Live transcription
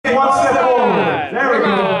one step forward. There we go.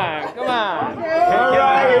 Come on.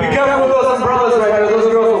 Be careful with those umbrellas right there. Those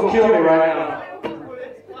girls will kill me right now.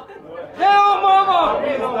 Hey, oh mama!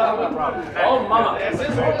 Oh mama! Hey,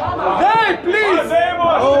 please!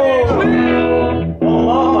 Oh,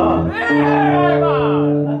 mama! Hey,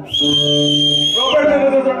 mama! Roberto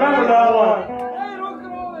doesn't remember that one.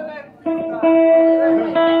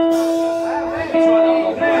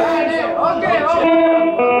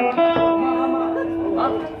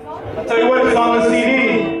 I'll tell you what, it's on the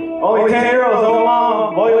CD. Only 10 euros. Oh,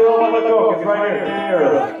 mama. Boy, you don't want to talk. It's right here. 10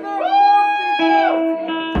 euros.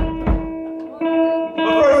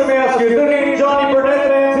 But first, let me ask you, is there any Johnny Burnett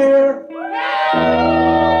fans here?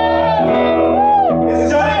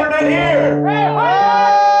 Is Johnny Burnett here?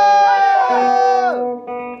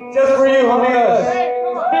 Just for you, honey.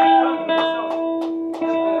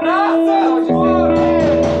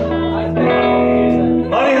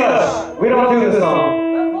 Honey Hush, we don't do this song.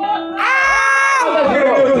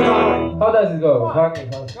 how does it go? Honey,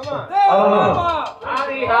 hush. Come on. I don't know.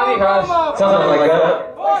 Honey, hush. Something like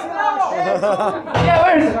that. Yeah,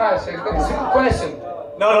 where is hush? It's a simple question.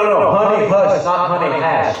 No. Honey Hush, not Honey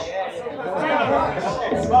Hash.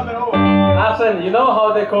 Arsen, you know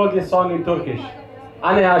how they call this song in Turkish?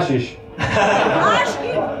 Ani hashish.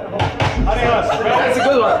 Honey Hush. That's a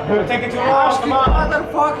good one. We're taking too long. Come on.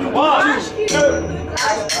 Motherfucking 2.